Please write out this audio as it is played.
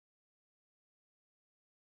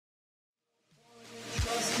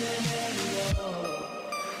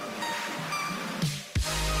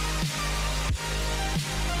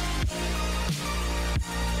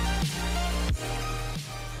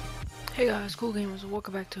guys, cool gamers,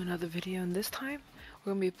 welcome back to another video, and this time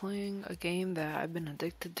we're going to be playing a game that I've been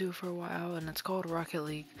addicted to for a while, and it's called Rocket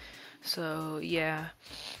League. So yeah,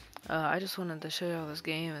 I just wanted to show y'all this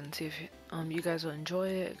game and see if you guys will enjoy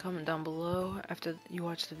it. Comment down below after you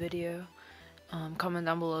watch the video. Comment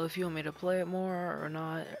down below if you want me to play it more or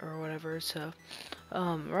not or whatever. So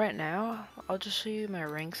right now I'll just show you my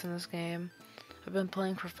ranks in this game. I've been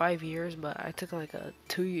playing for 5 years, but I took like a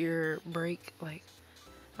 2-year break. Like,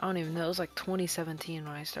 I don't even know, it was like 2017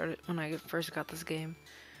 when I first got this game,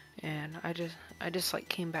 and I just like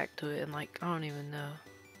came back to it, and like I don't even know,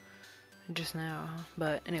 just now.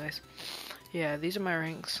 But anyways, yeah, these are my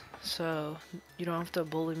ranks, so you don't have to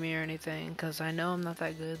bully me or anything, because I know I'm not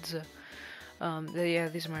that good. So yeah,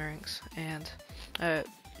 these are my ranks, and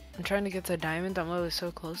I'm trying to get to Diamond. I'm always so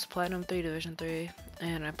close. Platinum 3, Division 3,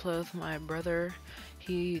 and I play with my brother.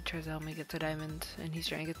 He tries to help me get to Diamond, and he's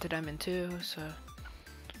trying to get to Diamond 2, so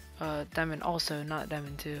Diamond also, not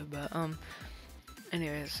Diamond 2, but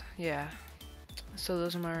anyways, yeah. So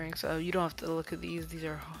those are my ranks. You don't have to look at these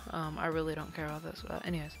are I really don't care about this, but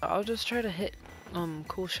anyways, I'll just try to hit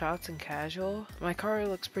cool shots in casual. My car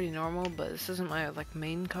looks pretty normal, but this isn't my like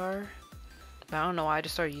main car. But I don't know why I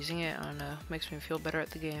just started using it. I don't know, makes me feel better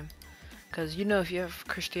at the game, because you know, if you have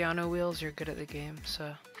Cristiano wheels, you're good at the game.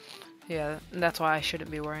 So yeah, that's why I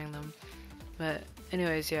shouldn't be wearing them. But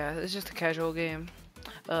anyways, yeah, it's just a casual game.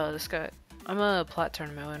 This guy, I'm a plat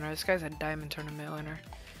tournament winner. This guy's a diamond tournament winner.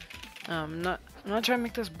 I'm not trying to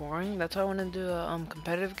make this boring. That's why I want to do a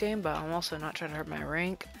competitive game, but I'm also not trying to hurt my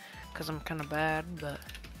rank, because I'm kind of bad. But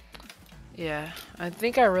yeah, I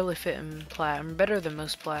think I really fit in plat. I'm better than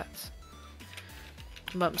most plats.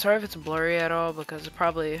 But I'm sorry if it's blurry at all, because it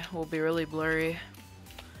probably will be really blurry.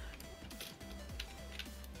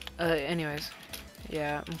 Anyways,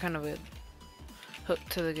 yeah, I'm kind of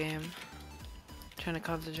hooked to the game. Trying to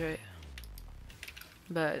concentrate,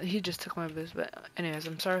 but he just took my boost. But anyways,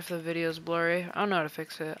 I'm sorry if the video is blurry. I don't know how to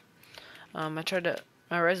fix it. I tried to,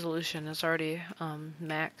 my resolution is already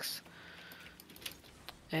max,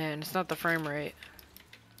 and it's not the frame rate,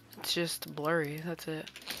 it's just blurry. That's it.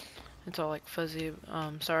 It's all like fuzzy.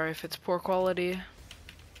 Sorry if it's poor quality.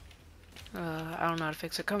 I don't know how to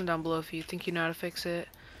fix it. Comment down below if you think you know how to fix it,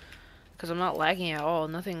 because I'm not lagging at all.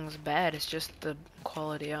 Nothing's bad, it's just the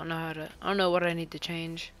quality. I don't know what I need to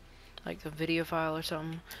change, like the video file or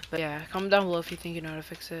something. But yeah, comment down below if you think you know how to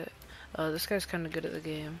fix it. This guy's kind of good at the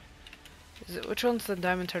game. Which one's the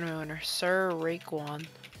Diamond Tournament winner? Sir Raekwon.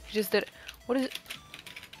 He just did it. What is it?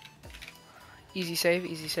 Easy save,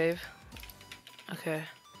 easy save. Okay.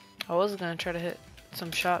 I was gonna try to hit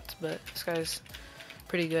some shots, but this guy's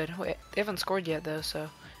pretty good. Wait, they haven't scored yet though, so.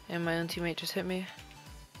 And my own teammate just hit me.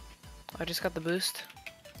 I just got the boost.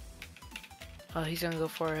 Oh, he's gonna go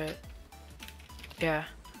for it. Yeah.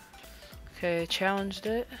 Okay, challenged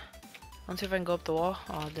it. Let's see if I can go up the wall.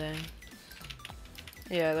 Oh, dang.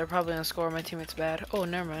 Yeah, they're probably gonna score. My teammate's bad. Oh,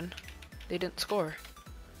 never mind. They didn't score.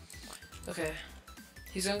 Okay.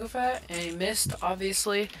 He's gonna go for it, and he missed,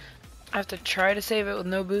 obviously. I have to try to save it with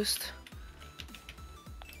no boost.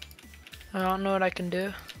 I don't know what I can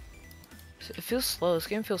do. It feels slow. This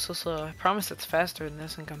game feels so slow. I promise it's faster than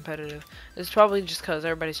this in competitive. It's probably just because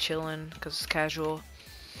everybody's chilling, because it's casual.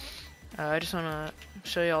 I just want to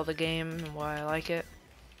show you all the game and why I like it.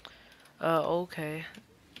 Okay.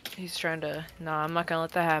 He's trying to... Nah, I'm not going to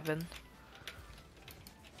let that happen.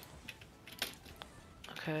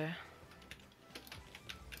 Okay.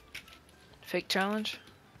 Fake challenge?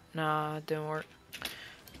 Nah, it didn't work.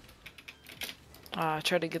 I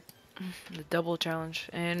tried to get the double challenge,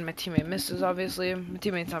 and my teammate misses, obviously. My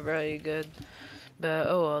teammate's not very good, but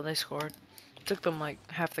oh well, they scored. It took them like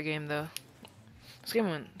half the game though. This game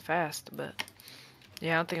went fast, but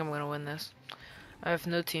yeah, I don't think I'm gonna win this. I have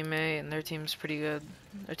no teammate, and their team's pretty good.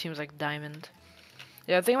 Their team's like diamond.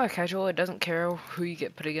 Yeah, I think about casual, it doesn't care who you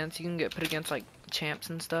get put against. You can get put against like champs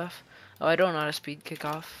and stuff. Oh, I don't know how to speed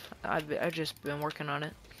kickoff. I've just been working on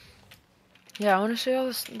it. Yeah, I want to show you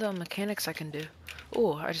all the mechanics I can do.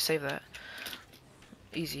 Oh, I just saved that.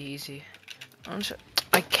 Easy, easy.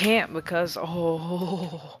 I can't because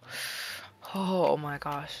oh my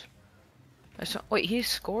gosh. Wait, he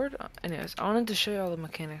scored? Anyways, I wanted to show you all the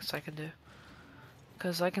mechanics I could do,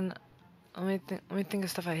 cause I can. Let me think of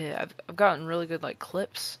stuff I hit. I've gotten really good like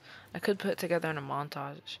clips. I could put it together in a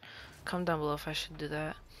montage. Comment down below if I should do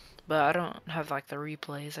that. But I don't have like the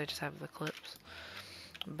replays. I just have the clips.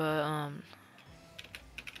 But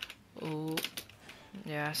ooh.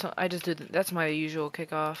 Yeah, so I just did, that's my usual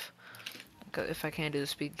kickoff, if I can't do the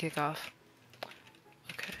speed kickoff.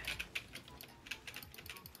 Okay.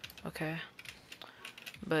 Okay.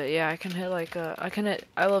 But yeah, I can hit like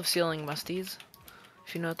I love ceiling musties.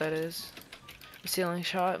 If you know what that is. Ceiling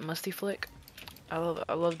shot, musty flick. I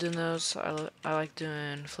love doing those. I like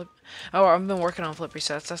doing flip. Oh, I've been working on flip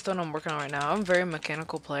resets. That's the one I'm working on right now. I'm a very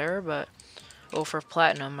mechanical player, but well, for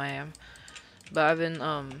platinum I am. But I've been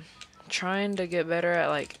trying to get better at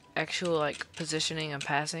like actual like positioning and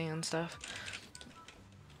passing and stuff.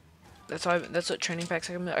 That's what training packs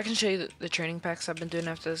I can show you the training packs I've been doing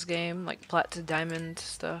after this game, like plat to diamond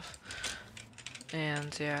stuff.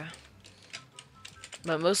 And yeah.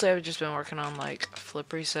 But mostly I've just been working on like flip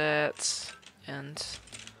resets and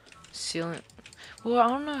ceiling. Well, I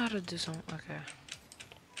don't know how to do some. Okay.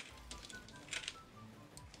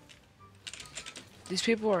 These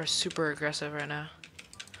people are super aggressive right now.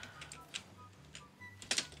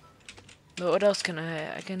 But what else can I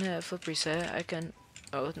hit? I can hit a flip reset. I can.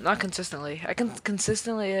 Oh, not consistently. I can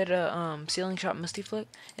consistently hit a ceiling shot musty flick,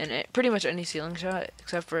 and pretty much any ceiling shot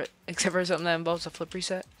except for something that involves a flip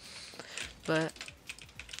reset. But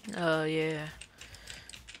yeah.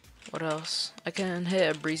 What else? I can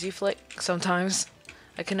hit a breezy flick sometimes.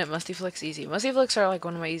 I can hit musty flicks easy. Musty flicks are like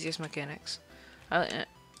one of my easiest mechanics. I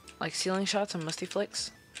like ceiling shots and musty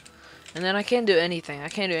flicks. And then I can't do anything. I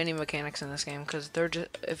can't do any mechanics in this game because they're just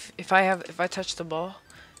if I touch the ball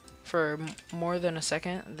for more than a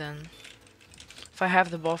second, then if I have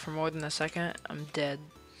the ball for more than a second, I'm dead.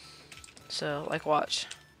 So like watch.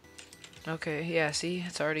 Okay, yeah, see,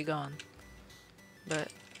 it's already gone.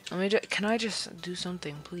 But can I just do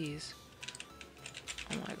something, please?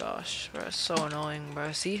 Oh my gosh, bro, it's so annoying,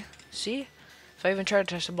 bro. See? If I even try to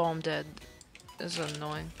touch the ball, I'm dead. This is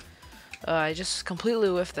annoying. I just completely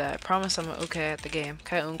whiffed that. I promise I'm okay at the game.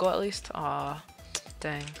 Can I ungo at least? Aw,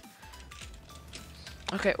 dang.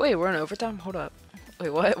 Okay, wait, we're in overtime? Hold up. Wait,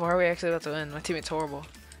 what? Why are we actually about to win? My teammate's horrible.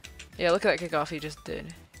 Yeah, look at that kickoff he just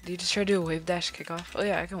did. Did you just try to do a wave dash kickoff? Oh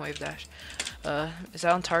yeah, I can wave dash. Is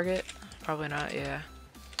that on target? Probably not, yeah.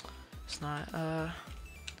 It's not.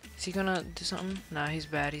 Is he gonna do something? Nah, he's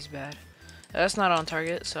bad, That's not on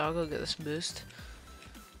target, so I'll go get this boost.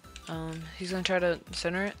 He's gonna try to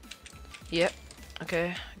center it. Yep.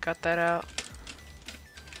 Okay, got that out.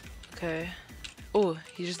 Okay. Oh,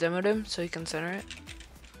 he just demoed him so he can center it.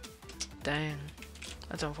 Dang.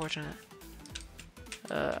 That's unfortunate.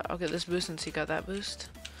 I'll get this boost since he got that boost.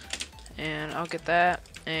 And I'll get that.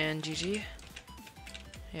 And GG.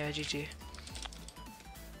 Yeah, GG.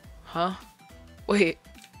 Huh? Wait.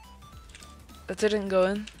 That didn't go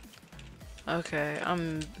in? Okay,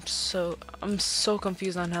 I'm so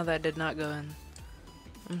confused on how that did not go in.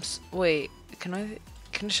 Wait, can I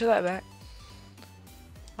show that back?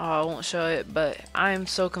 Oh, I won't show it, but I'm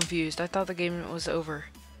so confused. I thought the game was over,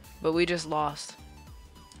 but we just lost.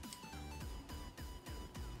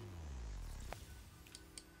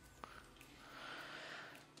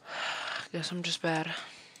 Guess I'm just bad.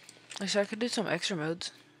 Actually, I could do some extra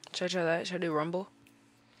modes. Should I try that? Should I do Rumble?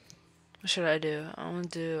 What should I do?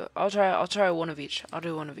 I'll try one of each. I'll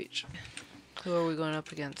do one of each. Who are we going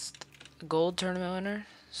up against? A gold tournament winner?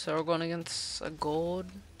 So we're going against a gold.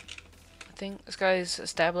 I think this guy's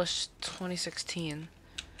established 2016.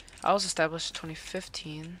 I was established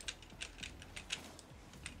 2015.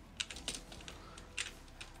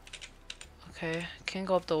 Okay, can't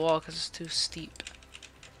go up the wall because it's too steep.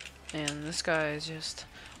 And this guy is just...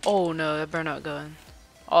 Oh no, that better not go in.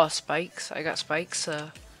 Oh, spikes. I got spikes.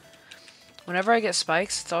 Whenever I get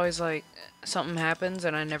spikes, it's always like something happens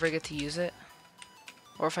and I never get to use it.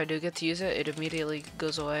 Or if I do get to use it, it immediately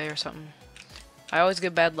goes away or something. I always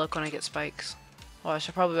get bad luck when I get spikes. Oh, I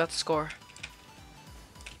should probably about to score.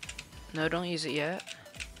 No, don't use it yet.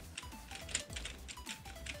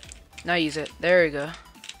 Now use it. There we go.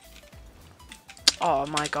 Oh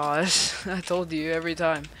my gosh. I told you every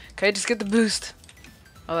time. Can I just get the boost?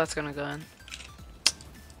 Oh, that's gonna go in.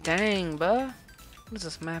 Dang, buh. What is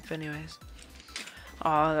this map anyways?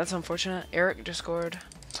 Aw, that's unfortunate. Eric just scored.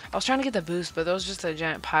 I was trying to get the boost, but there was just a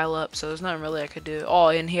giant pile up, so there's nothing really I could do. Oh,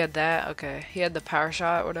 and he had that. Okay. He had the power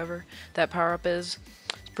shot, whatever that power up is.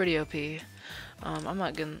 It's pretty OP. I'm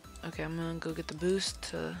not gonna... Okay, I'm gonna go get the boost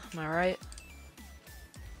to my right.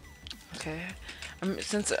 Okay.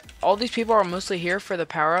 Since all these people are mostly here for the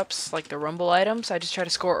power-ups, like the rumble items, I just try to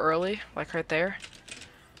score early, like right there.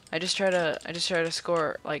 I just try to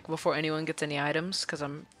score like before anyone gets any items, cause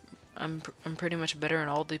I'm pretty much better than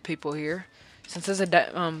all the people here. Since there's a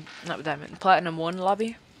not diamond, platinum 1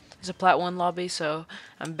 lobby. There's a plat 1 lobby, so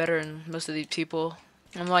I'm better than most of these people.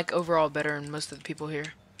 I'm like overall better than most of the people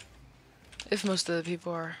here. If most of the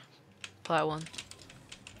people are plat 1.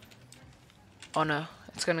 Oh no,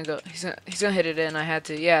 it's gonna go. He's gonna hit it in. I had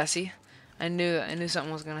to. Yeah, see, I knew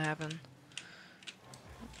something was gonna happen.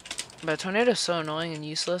 But tornado's so annoying and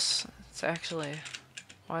useless. It's actually,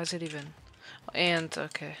 why is it even? And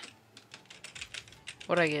okay,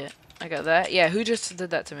 what'd I get? I got that. Yeah, who just did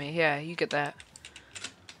that to me? Yeah, you get that.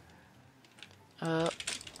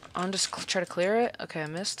 I'm just try to clear it. Okay, I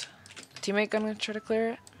missed. Teammate gonna try to clear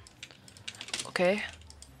it. Okay.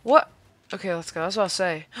 What? Okay, let's go. I was about to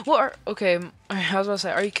say. What are, okay, I was about to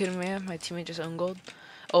say, are you kidding me? My teammate just owned gold.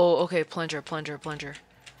 Oh, okay, plunger.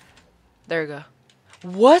 There we go.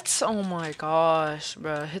 What? Oh my gosh,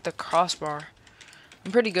 bro. Hit the crossbar.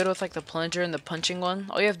 I'm pretty good with like the plunger and the punching one.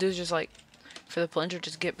 All you have to do is just like, for the plunger,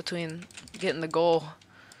 just get in the goal.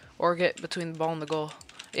 Or get between the ball and the goal.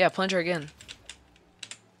 Yeah, plunger again.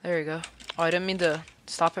 There you go. Oh, I didn't mean to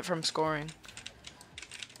stop it from scoring.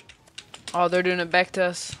 Oh, they're doing it back to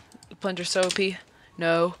us. The plunger's so OP.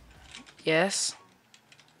 No. Yes.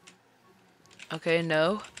 Okay,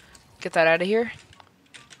 no. Get that out of here.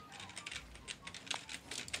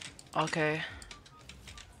 Okay.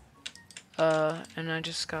 And I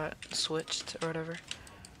just got switched or whatever.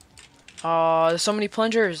 Oh, there's so many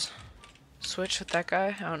plungers. Switch with that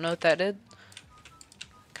guy. I don't know what that did.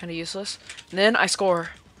 Kind of useless. And then I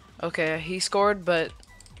score. Okay, he scored, but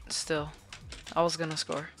still. I was gonna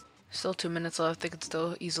score. Still 2 minutes left. They could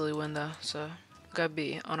still easily win though, so gotta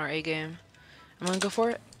be on our A game. I'm gonna go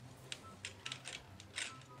for it.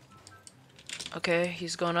 Okay,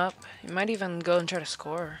 he's going up. He might even go and try to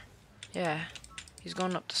score. Yeah, he's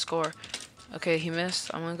going up to score. Okay, he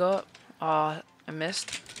missed. I'm gonna go up. Aw, I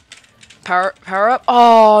missed. Power up.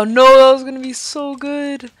 Oh no, that was gonna be so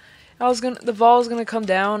good. The ball was gonna come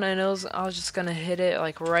down, and I was just gonna hit it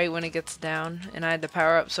like right when it gets down, and I had the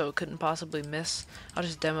power up, so it couldn't possibly miss. I'll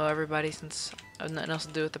just demo everybody since I have nothing else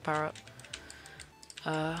to do with the power up.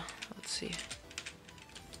 Let's see.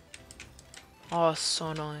 Oh, it's so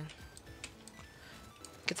annoying.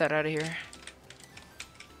 Get that out of here.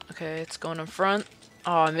 Okay, it's going in front.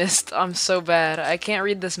 Oh, I missed. I'm so bad. I can't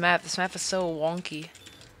read this map. This map is so wonky.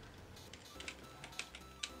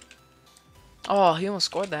 Oh, he almost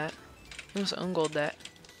scored that. He almost own goaled that.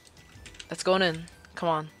 That's going in. Come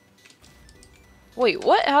on. Wait,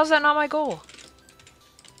 what? How's that not my goal?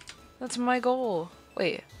 That's my goal.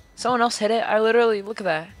 Wait, someone else hit it? I literally, look at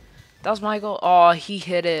that. That was my goal. Oh, he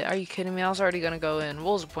hit it. Are you kidding me? I was already gonna go in.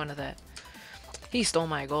 What was the point of that? He stole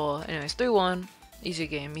my goal. Anyways, 3-1. Easy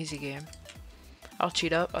game, easy game. I'll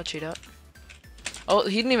cheat up. Oh,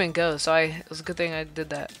 he didn't even go, so it was a good thing I did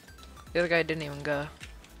that. The other guy didn't even go.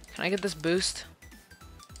 Can I get this boost?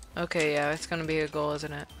 Okay, yeah, it's gonna be a goal,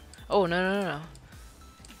 isn't it? Oh, no.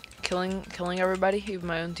 Killing everybody, even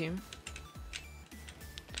my own team.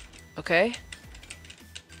 Okay.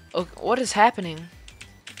 Oh, what is happening?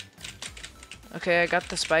 Okay, I got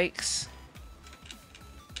the spikes.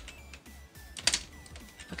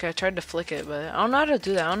 Okay, I tried to flick it, but I don't know how to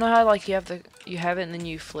do that. I don't know how, like, you have it and then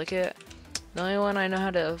you flick it. The only one I know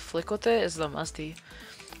how to flick with it is the musty.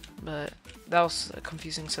 But that was a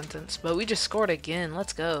confusing sentence. But we just scored again.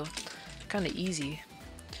 Let's go. Kind of easy.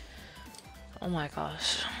 Oh my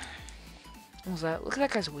gosh. What was that? Look at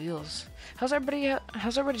that guy's wheels. How's everybody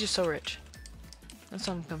just so rich? That's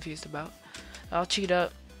what I'm confused about. I'll cheat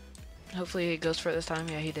up. Hopefully he goes for it this time.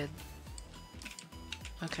 Yeah, he did.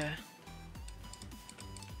 Okay.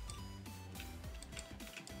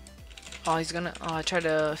 Oh, he's gonna... Oh, I tried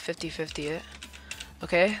to 50-50 it.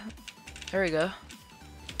 Okay. There we go.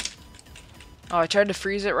 Oh, I tried to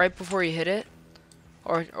freeze it right before he hit it.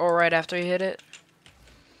 Or right after he hit it.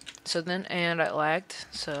 So then... And I lagged,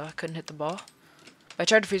 so I couldn't hit the ball. I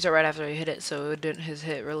tried to freeze it right after he hit it, so his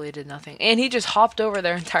hit really did nothing. And he just hopped over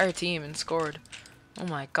their entire team and scored. Oh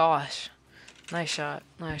my gosh. Nice shot.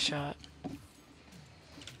 Nice shot.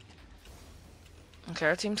 Okay,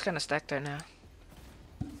 our team's kind of stacked right now.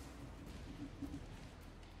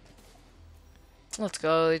 Let's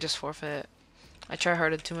go. They just forfeit. I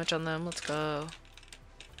try-harded too much on them. Let's go.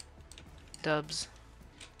 Dubs.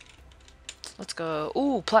 Let's go.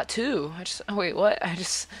 Ooh, plat 2. Oh, wait, what? I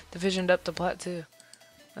just divisioned up to plat 2.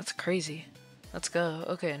 That's crazy. Let's go.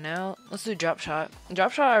 Okay, now let's do drop shot.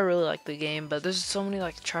 Drop shot, I really like the game, but there's so many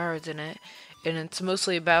like tryhards in it, and it's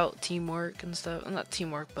mostly about teamwork and stuff. Well, not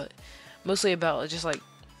teamwork, but mostly about just like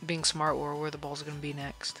being smart or where the ball's gonna be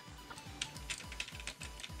next.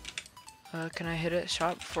 Can I hit it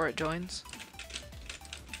shot before it joins?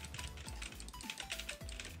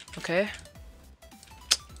 Okay.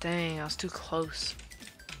 Dang, I was too close.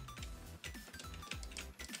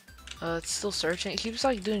 It's still searching. It keeps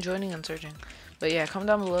like doing joining and searching. But yeah, comment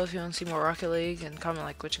down below if you want to see more Rocket League, and comment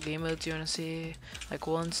like which game modes you want to see. Like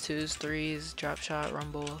 1s, 2s, 3s, drop shot,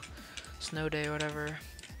 rumble, snow day, whatever.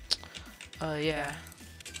 Yeah.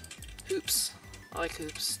 Oops. I like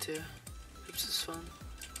hoops too. Hoops is fun.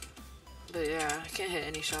 But yeah, I can't hit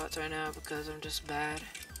any shots right now because I'm just bad.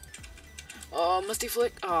 Oh, musty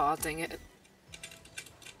flick. Oh, dang it.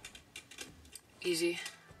 Easy.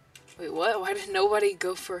 Wait, what? Why did nobody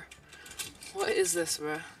go for... What is this,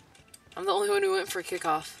 bro? I'm the only one who went for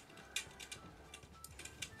kickoff.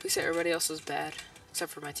 Please say everybody else was bad.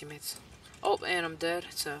 Except for my teammates. Oh, and I'm dead,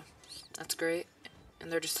 so that's great.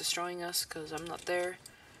 And they're just destroying us because I'm not there.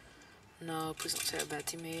 No, please don't say I have bad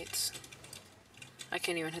teammates. I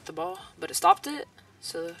can't even hit the ball, but it stopped it.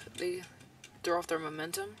 So they threw off their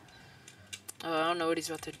momentum. I don't know what he's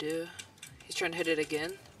about to do. He's trying to hit it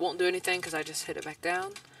again. Won't do anything because I just hit it back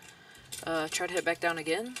down. Try to hit back down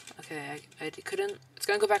again. Okay, I couldn't. It's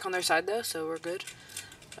going to go back on their side though, so we're good.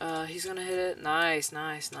 He's going to hit it. Nice,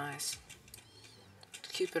 nice, nice.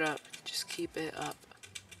 Keep it up. Just keep it up.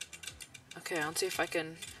 Okay, I'll see if I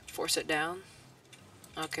can force it down.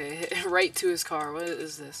 Okay, hit it right to his car. What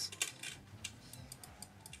is this?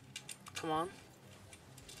 Come on.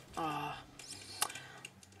 Ah.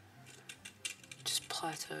 Just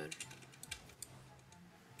plateaued.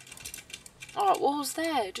 Oh, what was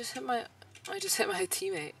that? I just hit my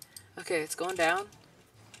teammate. Okay, it's going down.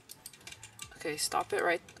 Okay, stop it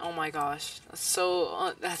right. Oh my gosh, that's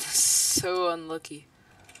so unlucky.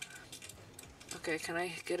 Okay, can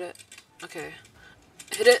I get it? Okay,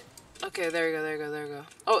 hit it. Okay, there we go, there we go, there we go.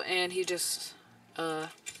 Oh, and he just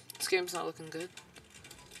this game's not looking good.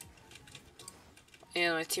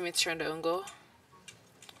 And my teammate's trying to own goal.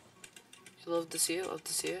 You love to see it, love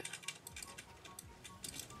to see it.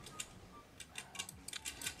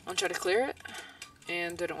 I'll try to clear it.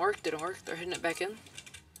 And didn't work, didn't work. They're hitting it back in.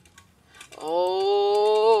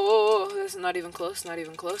 Oh, that's not even close, not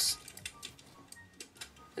even close.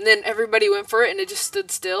 And then everybody went for it and it just stood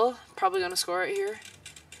still. Probably gonna score it here.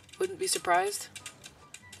 Wouldn't be surprised.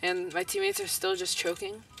 And my teammates are still just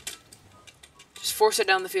choking. Just force it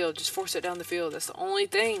down the field. Just force it down the field. That's the only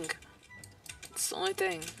thing. That's the only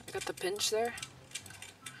thing. I got the pinch there.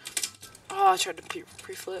 Oh, I tried to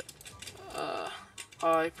pre-flip. Oh,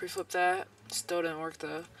 I pre-flipped that. Still didn't work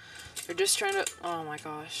though. They're just trying to... Oh my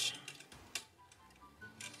gosh.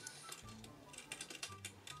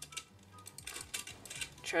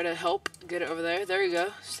 Try to help get it over there. There you go.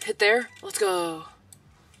 Just hit there. Let's go.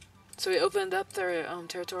 So we opened up their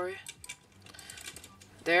territory.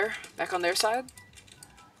 There. Back on their side.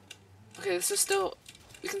 Okay, this is still...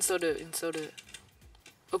 We can still do it. We can still do it.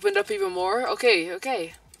 Opened up even more. Okay,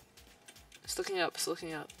 okay. It's looking up. It's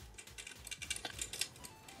looking up.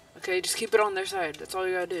 Okay, just keep it on their side. That's all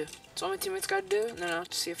you gotta do. That's all my teammates gotta do. And then I'll have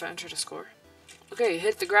to see if I can try to score. Okay,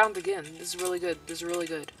 hit the ground again. This is really good. This is really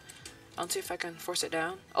good. I'll see if I can force it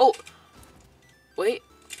down. Oh! Wait.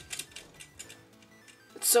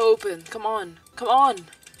 It's so open. Come on. Come on.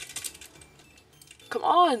 Come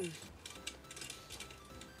on.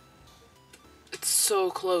 It's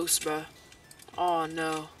so close, bruh. Oh,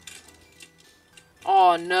 no.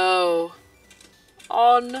 Oh, no.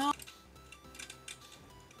 Oh, no.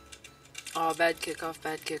 Oh, bad kickoff,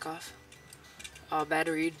 bad kickoff. Oh, bad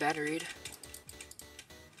read, bad read.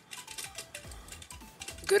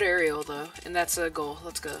 Good aerial, though. And that's a goal.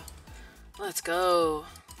 Let's go. Let's go.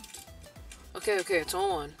 Okay, okay, it's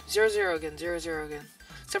 1-1. 0-0 again, 0-0 again.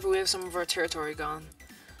 Except for we have some of our territory gone.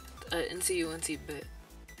 NC bit.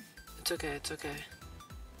 It's okay, it's okay.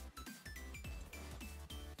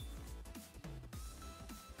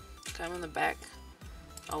 Okay, I'm in the back.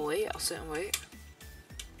 I'll wait, I'll sit and wait.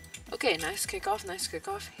 Okay, nice kickoff, nice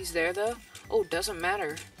kickoff. He's there, though. Oh, doesn't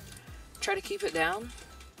matter. Try to keep it down.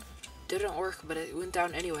 Didn't work, but it went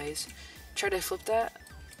down anyways. Try to flip that.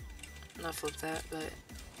 Not flip that, but...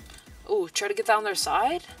 Oh, try to get down their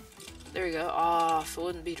side? There we go. Ah, Phil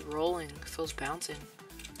wouldn't be rolling. Phil's bouncing.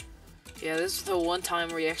 Yeah, this is the one time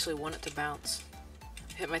where you actually want it to bounce.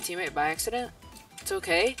 Hit my teammate by accident. It's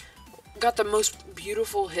okay. Got the most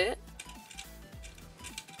beautiful hit.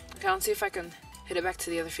 Okay, I'll see if I can hit it back to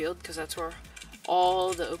the other field, because that's where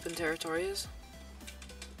all the open territory is.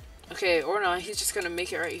 Okay, or not. He's just going to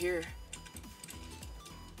make it right here.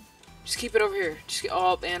 Just keep it over here. Just get,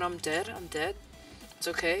 oh, and I'm dead. I'm dead. It's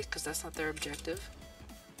okay, because that's not their objective.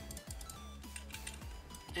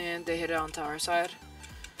 And they hit it onto our side.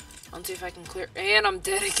 I'll see if I can clear. And I'm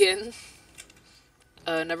dead again.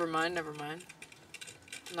 Never mind, never mind.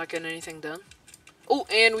 I'm not getting anything done. Oh,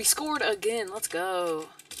 and we scored again. Let's go.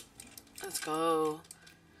 Let's go.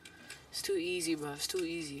 It's too easy, bro. It's too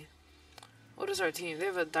easy. What is our team? They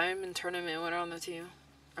have a diamond tournament winner on the team.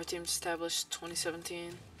 Our team's established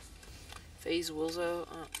 2017. FaZe Wilzo.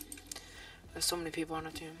 There's so many people on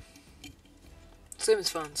our team. This game is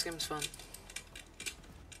fun. This game is fun.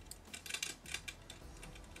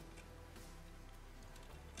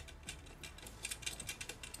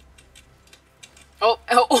 Oh,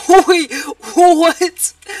 oh, wait,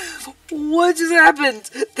 what? What just happened?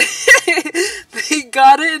 They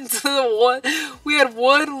got it into the one. We had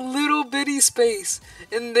one little bitty space,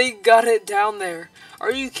 and they got it down there.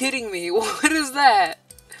 Are you kidding me? What is that?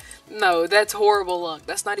 No, that's horrible luck.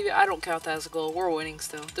 That's not even. I don't count that as a goal. We're winning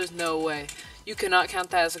still. There's no way. You cannot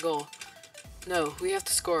count that as a goal. No, we have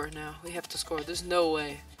to score now. We have to score. There's no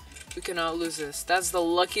way. We cannot lose this. That's the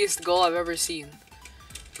luckiest goal I've ever seen.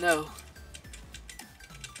 No.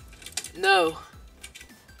 No.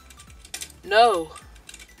 No.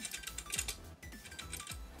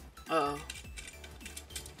 Uh-oh.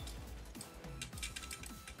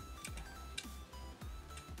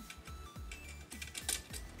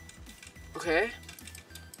 Okay.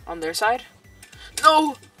 On their side?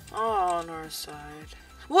 No! Oh, on our side.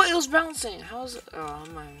 What? It was bouncing. How's it? Oh,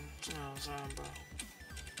 my. Oh, sorry, bro.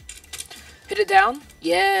 Hit it down?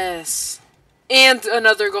 Yes. And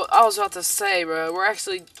another goal. I was about to say, bro. We're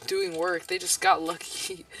actually doing work. They just got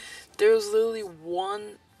lucky. There was literally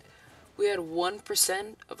one. We had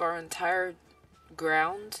 1% of our entire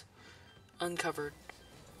ground uncovered.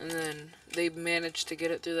 And then they managed to get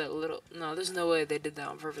it through that little. No, there's no way they did that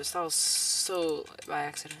on purpose. That was so by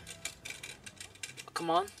accident. Come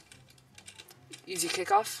on. Easy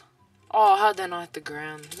kickoff. Oh, how'd that not hit the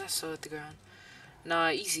ground? That's so hit the ground. Nah,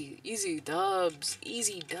 easy. Easy dubs.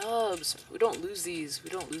 Easy dubs. We don't lose these. We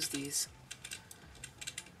don't lose these.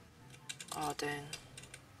 Oh, dang.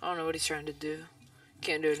 I don't know what he's trying to do.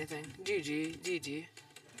 Can't do anything. GG. GG.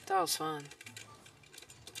 That was fun.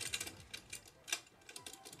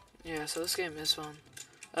 Yeah, so this game is fun.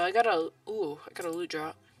 I got a loot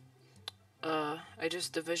drop. I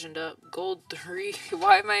just divisioned up. Gold 3.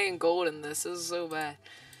 Why am I in gold in this? This is so bad.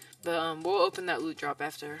 But, we'll open that loot drop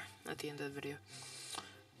at the end of the video.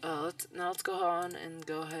 Let's go on and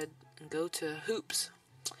go ahead and go to hoops,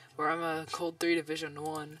 where I'm a gold 3 division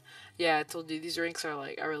 1. Yeah, I told you, these ranks are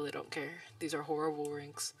like, I really don't care. These are horrible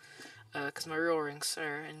ranks. Cause my real ranks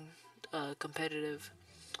are in, competitive,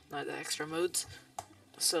 not the extra modes.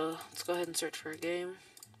 So, let's go ahead and search for a game.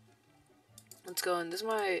 Let's go, and this is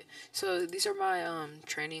my, so these are my,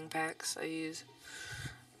 training packs I use.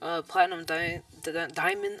 Platinum to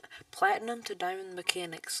diamond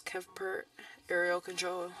mechanics, Kevpert, aerial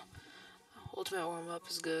control, ultimate warm-up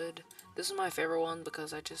is good. This is my favorite one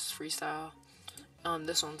because I just freestyle.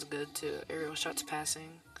 This one's good too, aerial shots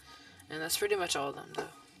passing. And that's pretty much all of them though.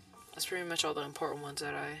 That's pretty much all the important ones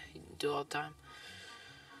that I do all the time.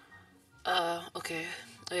 Okay.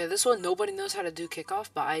 Oh, yeah, this one nobody knows how to do kickoff,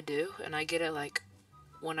 but I do, and I get it like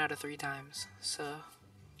 1 out of 3 times. So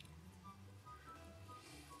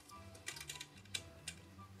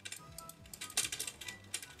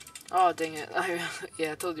oh dang it.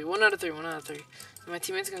 Yeah, I told you. 1 out of 3, 1 out of 3. My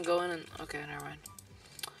teammates can go in and okay, never mind.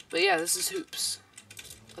 But yeah, this is hoops.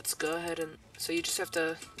 Let's go ahead and so you just have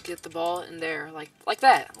to get the ball in there like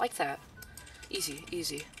that. Easy,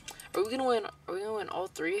 easy. Are we gonna win all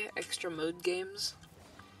 3 extra mode games?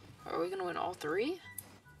 Are we gonna win all 3?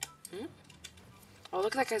 Oh,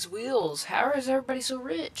 look at that guy's wheels. How is everybody so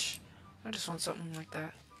rich? I just want something like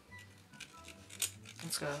that.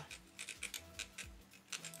 Let's go.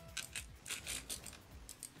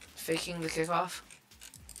 Faking the kickoff.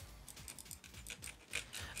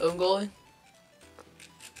 Own goalie.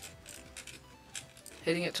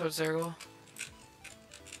 Hitting it towards their goal.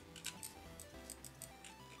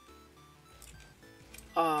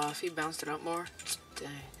 If he bounced it up more.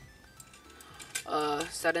 Dang.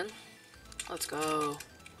 Is that in? Let's go.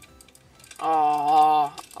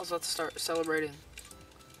 I was about to start celebrating.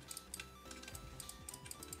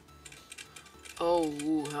 Oh,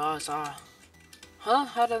 huh?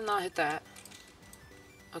 How did I not hit that?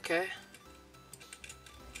 Okay.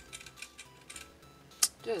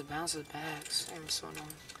 Just bounces back. I'm so annoying.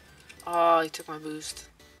 Oh, he took my boost.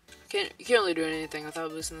 You can't really do anything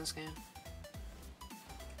without boosting this game.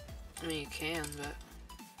 I mean, you can, but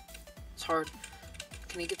it's hard.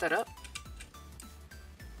 Can you get that up?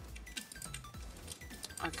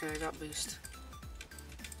 Okay, I got boost.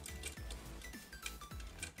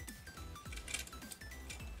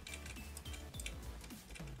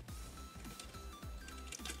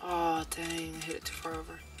 Oh, dang, I hit it too far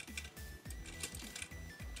over.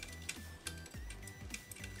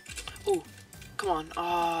 Oh, come on.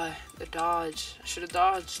 Ah, the dodge. I should have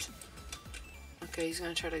dodged. Okay, he's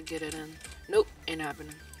gonna try to get it in. Nope, ain't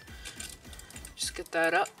happening. Just get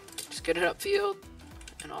that up. Just get it upfield.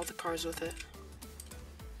 And all the cars with it.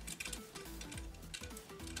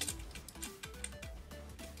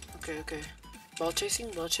 Okay, okay. Ball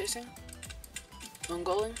chasing, ball chasing. One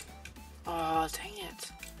goaling. Oh, dang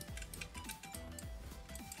it.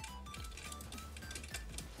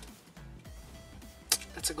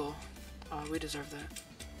 That's a goal. We deserve that.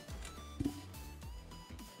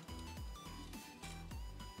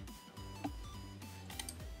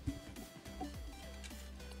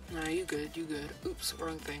 Nah, you good, you good. Oops,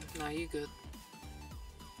 wrong thing. Nah, you good.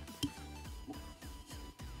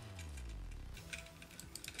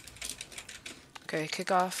 Okay,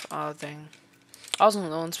 kickoff. Thing. I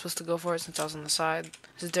wasn't the one supposed to go for it since I was on the side.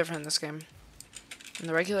 This is different in this game. In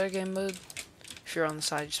the regular game mode, if you're on the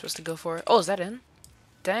side, you're supposed to go for it. Oh, is that in?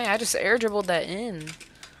 Dang, I just air dribbled that in.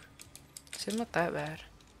 See, I'm not that bad.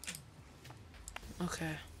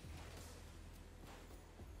 Okay.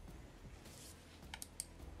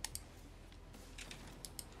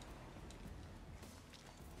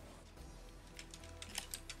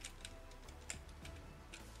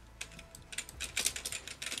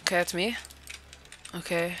 Okay, that's me.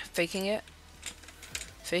 Okay, faking it.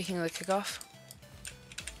 Faking the kickoff.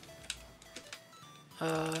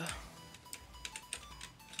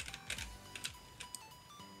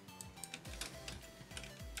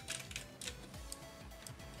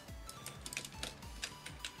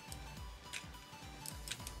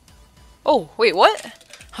 Oh, wait, what?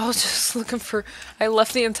 I was just looking for... I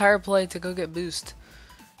left the entire play to go get boost.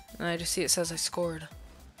 And I just see it says I scored.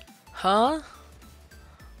 Huh?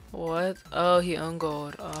 What? Oh, he owned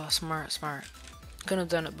gold. Oh, smart, smart. Couldn't have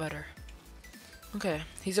done it better. Okay,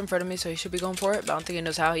 he's in front of me, so he should be going for it, but I don't think he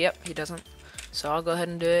knows how. Yep, he doesn't. So I'll go ahead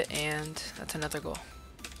and do it, and that's another goal.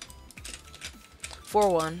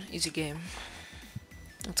 4-1, easy game.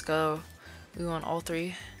 Let's go. We won all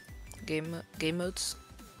 3 game modes.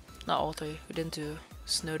 Not all 3. We didn't do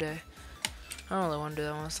snow day. I don't really want to do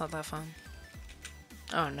that one. It's not that fun.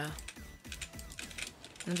 I don't know.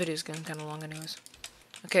 The video's getting kind of long anyways.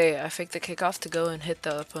 Okay, I faked the kickoff to go and hit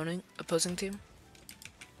the opposing team.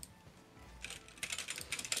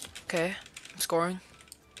 Okay, I'm scoring.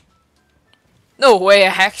 No way, I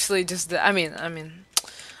actually just did. I mean,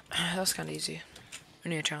 that was kind of easy. We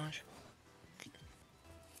need a challenge.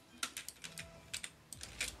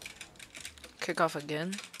 Kickoff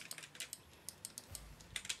again.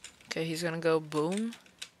 Okay, he's gonna go boom.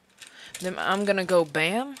 Then I'm gonna go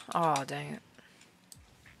bam. Oh, dang it.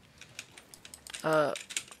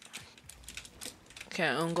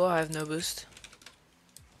 Can't own goal, I have no boost.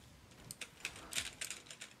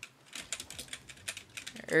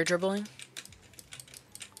 Air dribbling.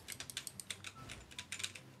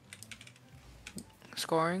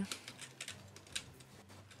 Scoring.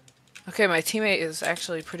 Okay, my teammate is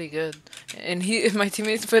actually pretty good. And my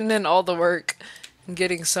teammate's putting in all the work and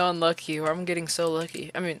getting so unlucky, or I'm getting so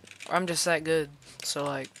lucky. I mean, I'm just that good. So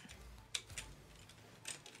like,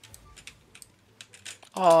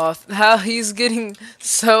 oh, how he's getting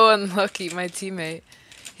so unlucky, my teammate.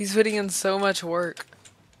 He's putting in so much work.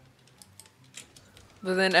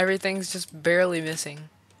 But then everything's just barely missing.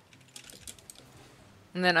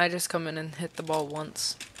 And then I just come in and hit the ball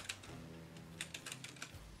once.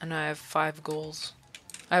 And I have 5 goals.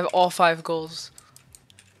 I have all 5 goals.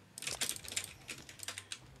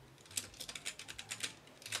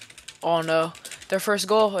 Oh no. Their first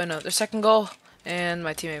goal, oh no, their second goal. And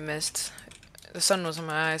my teammate missed. The sun was in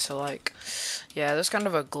my eyes, so like, yeah, there's kind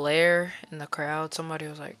of a glare in the crowd. Somebody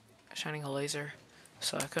was like shining a laser,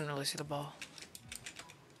 so I couldn't really see the ball.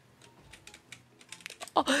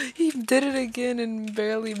 Oh, he did it again and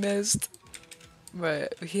barely missed.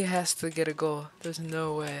 But he has to get a goal. There's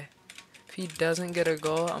no way. If he doesn't get a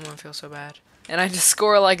goal, I'm gonna feel so bad. And I just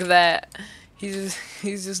score like that. He's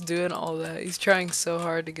just doing all that. He's trying so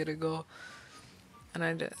hard to get a goal. And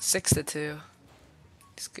I did 6-2.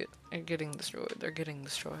 They're getting destroyed. They're getting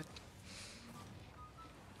destroyed.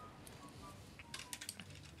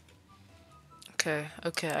 Okay,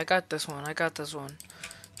 I got this one.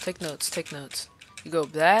 Take notes, take notes. You go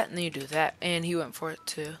that, and then you do that, and he went for it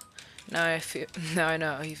too. Now I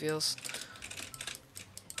know how he feels.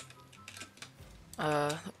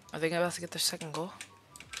 Are they about to get their second goal?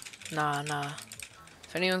 Nah.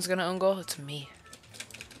 If anyone's gonna own goal, it's me.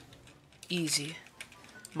 Easy.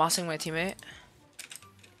 Mossing my teammate.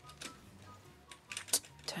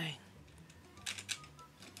 Dang.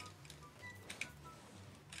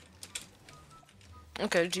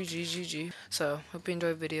 Okay, GG. So, hope you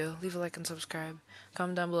enjoyed the video. Leave a like and subscribe.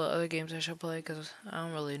 Comment down below other games I should play, because I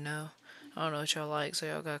don't really know. I don't know what y'all like, so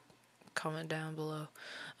y'all gotta comment down below.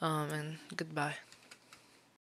 And goodbye.